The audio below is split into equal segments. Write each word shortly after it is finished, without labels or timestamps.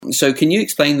So can you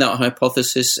explain that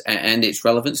hypothesis and its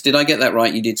relevance? Did I get that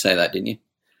right? You did say that, didn't you?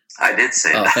 I did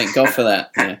say that. Oh, thank God for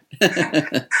that. Yeah.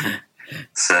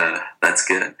 So that's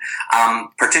good.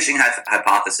 Partitioning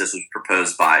hypothesis was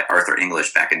proposed by Arthur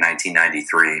English back in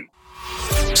 1993.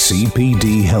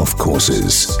 CPD Health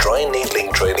Courses. Dry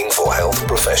needling training for health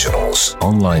professionals.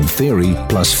 Online theory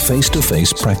plus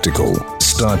face-to-face practical.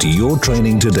 Start your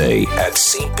training today at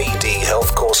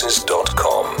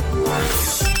cpdhealthcourses.com.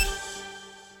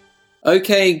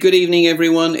 Okay, good evening,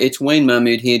 everyone. It's Wayne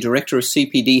Mahmood here, Director of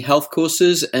CPD Health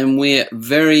Courses, and we're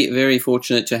very, very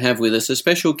fortunate to have with us a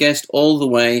special guest all the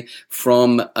way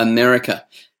from America.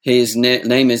 His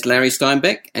name is Larry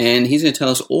Steinbeck, and he's going to tell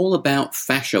us all about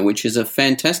fascia, which is a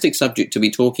fantastic subject to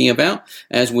be talking about,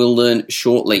 as we'll learn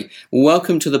shortly.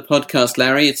 Welcome to the podcast,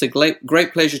 Larry. It's a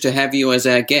great pleasure to have you as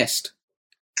our guest.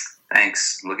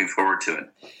 Thanks. Looking forward to it.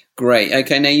 Great.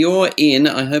 Okay, now you're in,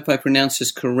 I hope I pronounced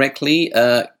this correctly,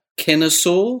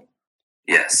 Kennesaw?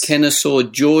 Yes. Kennesaw,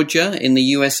 Georgia, in the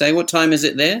USA. What time is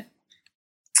it there?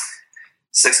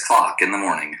 6 o'clock in the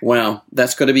morning. Wow,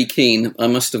 that's got to be keen. I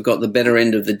must have got the better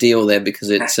end of the deal there because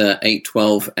it's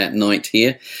 8:12 at night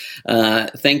here.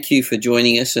 Thank you for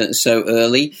joining us so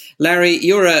early. Larry,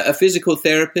 you're a physical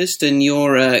therapist and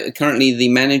you're currently the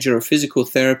manager of physical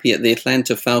therapy at the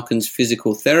Atlanta Falcons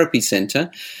Physical Therapy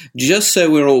Center. Just so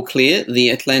we're all clear, the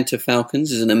Atlanta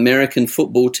Falcons is an American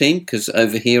football team because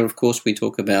over here, of course, we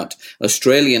talk about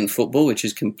Australian football, which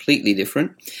is completely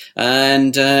different.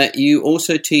 And you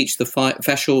also teach the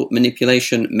fascial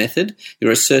manipulation method.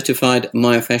 You're a certified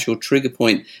myofascial trigger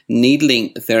point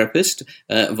needling therapist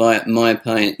via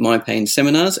MyPain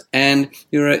seminars, and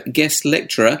you're a guest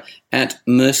lecturer at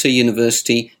Mercer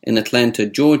University in Atlanta,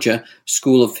 Georgia,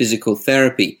 School of Physical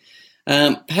Therapy.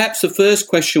 Perhaps the first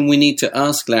question we need to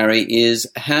ask, Larry, is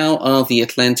how are the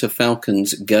Atlanta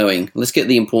Falcons going? Let's get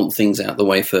the important things out of the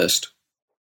way first.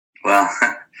 Well,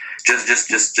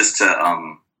 just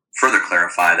to further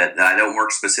clarify that I don't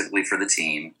work specifically for the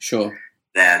team. Sure.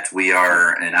 That we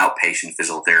are an outpatient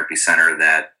physical therapy center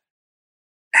that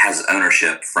has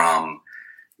ownership from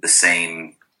the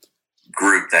same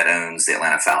group that owns the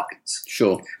Atlanta Falcons.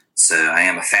 Sure. So I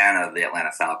am a fan of the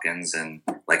Atlanta Falcons, and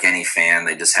like any fan,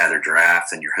 they just had their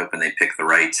draft, and you're hoping they pick the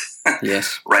right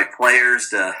right players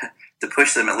to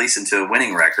push them at least into a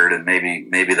winning record and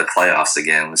maybe the playoffs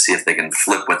again. We'll see if they can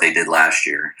flip what they did last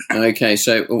year. Okay,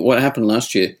 so what happened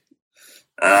last year?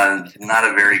 Not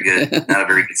a very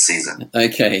good season.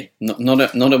 Okay, not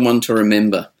a one to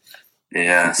remember.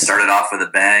 Yeah, started off with a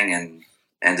bang and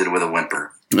ended with a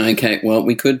whimper. Okay, well,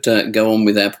 we could go on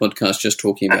with our podcast just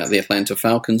talking about the Atlanta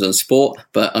Falcons and sport,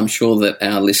 but I'm sure that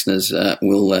our listeners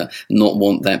will not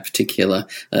want that particular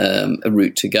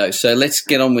route to go. So let's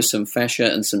get on with some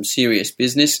fascia and some serious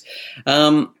business.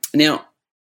 Now,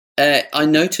 I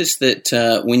noticed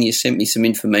that when you sent me some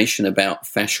information about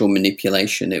fascial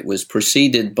manipulation, it was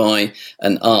preceded by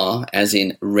an R, as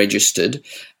in registered.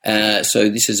 So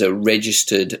this is a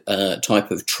registered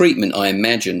type of treatment, I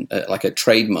imagine, like a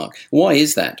trademark. Why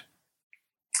is that?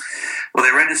 Well,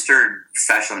 they registered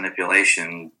fascial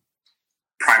manipulation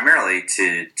primarily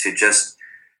to just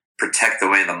protect the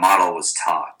way the model was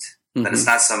taught. Mm-hmm. That it's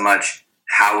not so much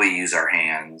how we use our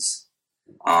hands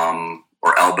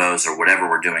or elbows or whatever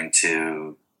we're doing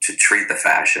to treat the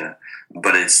fascia,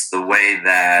 but it's the way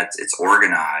that it's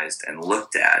organized and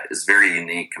looked at is very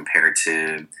unique compared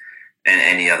to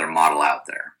any other model out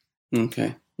there.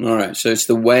 Okay. All right. So it's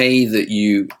the way that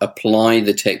you apply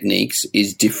the techniques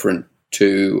is different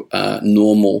to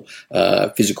normal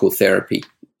physical therapy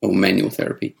or manual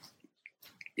therapy.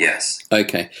 Yes.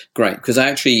 Okay, great. Because I'm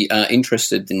actually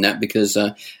interested in that because,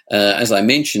 as I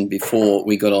mentioned before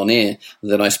we got on air,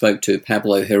 that I spoke to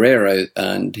Pablo Herrero,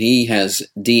 and he has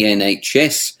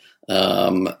DNHS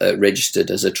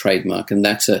registered as a trademark, and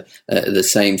that's the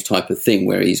same type of thing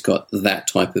where he's got that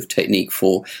type of technique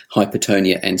for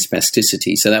hypertonia and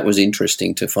spasticity. So that was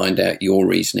interesting to find out your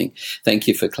reasoning. Thank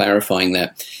you for clarifying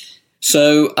that.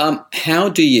 So how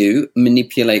do you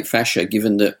manipulate fascia,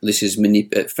 given that this is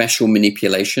fascial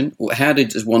manipulation? How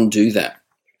does one do that?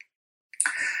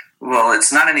 Well,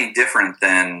 it's not any different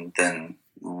than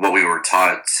what we were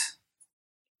taught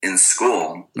in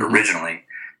school originally,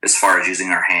 as far as using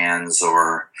our hands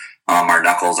or our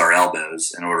knuckles, our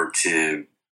elbows, in order to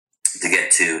get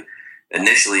to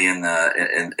initially in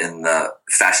the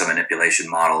fascial manipulation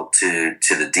model to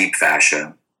the deep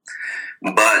fascia.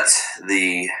 But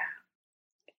the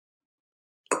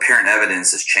apparent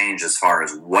evidence has changed as far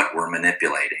as what we're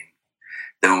manipulating.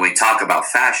 Then when we talk about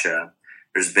fascia,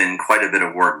 there's been quite a bit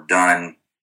of work done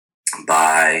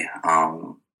by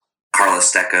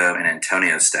Carlos Stecco and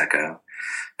Antonio Stecco,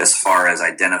 as far as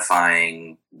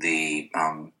identifying the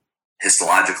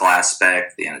histological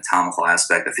aspect, the anatomical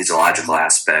aspect, the physiological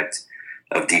aspect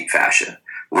of deep fascia,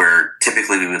 where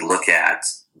typically we would look at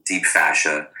deep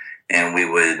fascia and we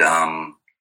would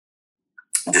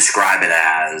describe it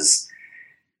as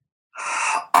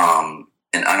an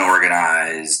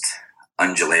unorganized,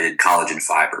 undulated collagen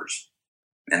fibers.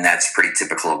 And that's pretty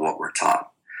typical of what we're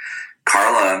taught.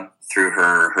 Carla, through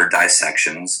her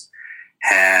dissections,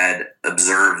 had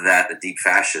observed that the deep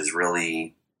fascia is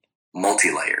really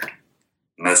multi-layered.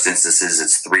 In most instances,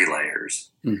 it's 3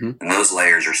 layers. Mm-hmm. And those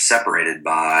layers are separated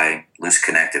by loose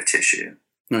connective tissue.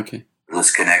 Okay.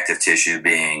 Loose connective tissue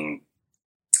being,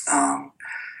 can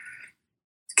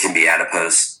be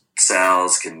adipose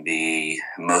cells, can be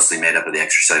mostly made up of the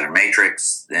extracellular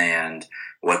matrix. And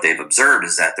what they've observed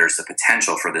is that there's the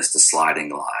potential for this to slide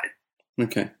and glide.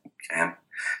 Okay.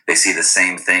 They see the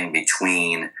same thing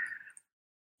between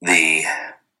the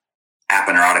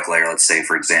aponeurotic layer, let's say,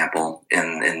 for example,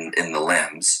 in the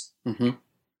limbs. Mm-hmm.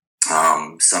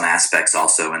 Some aspects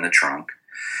also in the trunk.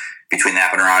 Between the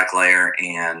aponeurotic layer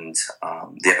and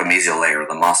the epimesial layer of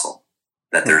the muscle,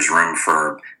 that there's room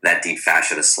for that deep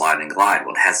fascia to slide and glide.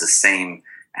 Well, it has the same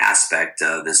aspect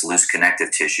of this loose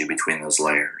connective tissue between those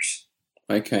layers.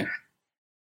 Okay.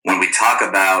 When we talk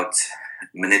about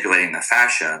manipulating the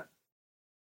fascia,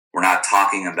 we're not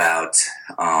talking about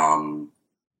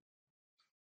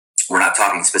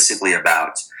specifically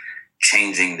about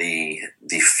changing the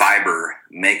fiber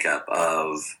makeup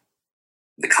of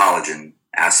the collagen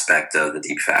aspect of the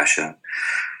deep fascia.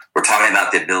 We're talking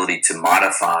about the ability to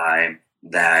modify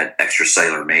that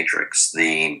extracellular matrix,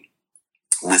 the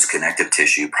loose connective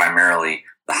tissue, primarily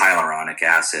the hyaluronic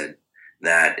acid,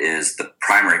 that is the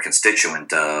primary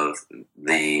constituent of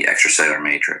the extracellular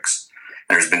matrix.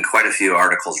 There's been quite a few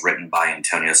articles written by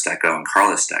Antonio Stecco and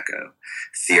Carlos Stecco,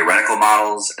 theoretical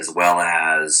models as well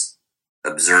as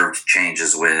observed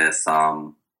changes with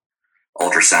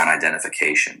ultrasound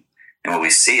identification. And what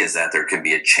we see is that there can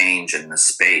be a change in the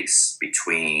space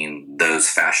between those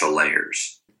fascial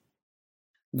layers.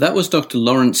 That was Dr.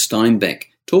 Lawrence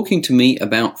Steinbeck talking to me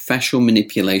about fascial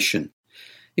manipulation.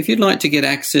 If you'd like to get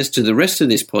access to the rest of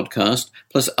this podcast,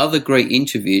 plus other great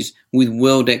interviews with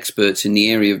world experts in the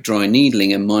area of dry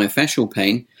needling and myofascial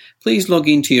pain, please log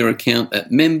into your account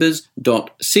at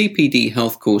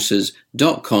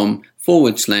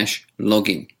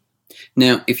members.cpdhealthcourses.com/login.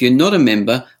 Now, if you're not a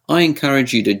member, I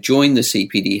encourage you to join the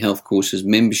CPD Health Courses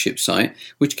membership site,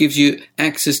 which gives you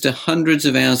access to hundreds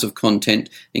of hours of content,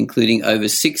 including over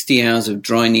 60 hours of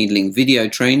dry needling video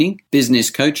training, business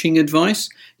coaching advice,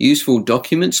 useful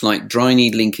documents like dry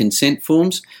needling consent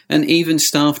forms, and even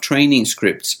staff training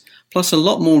scripts, plus a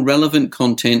lot more relevant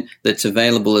content that's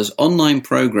available as online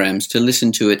programs to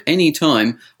listen to at any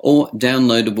time or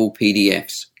downloadable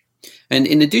PDFs. And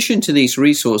in addition to these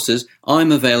resources,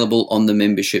 I'm available on the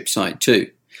membership site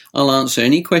too. I'll answer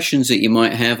any questions that you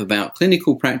might have about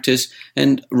clinical practice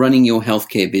and running your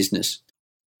healthcare business.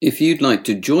 If you'd like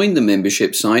to join the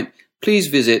membership site, please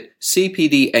visit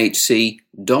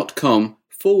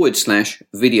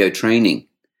cpdhc.com/video training.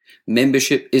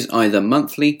 Membership is either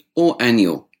monthly or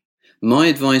annual. My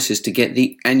advice is to get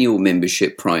the annual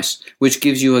membership price, which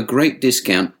gives you a great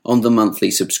discount on the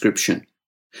monthly subscription.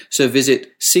 So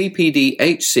visit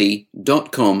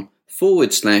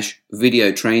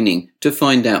cpdhc.com/video training to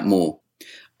find out more.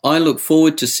 I look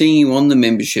forward to seeing you on the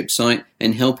membership site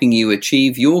and helping you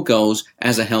achieve your goals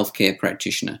as a healthcare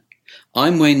practitioner.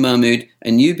 I'm Wayne Mahmood,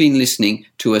 and you've been listening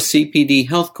to a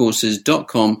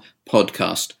cpdhealthcourses.com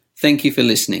podcast. Thank you for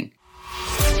listening.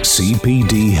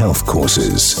 CPD Health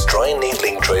Courses. Dry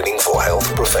needling training for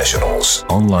health professionals.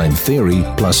 Online theory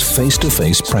plus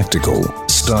face-to-face practical.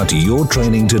 Start your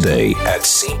training today at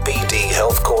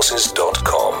cpdhealthcourses.com.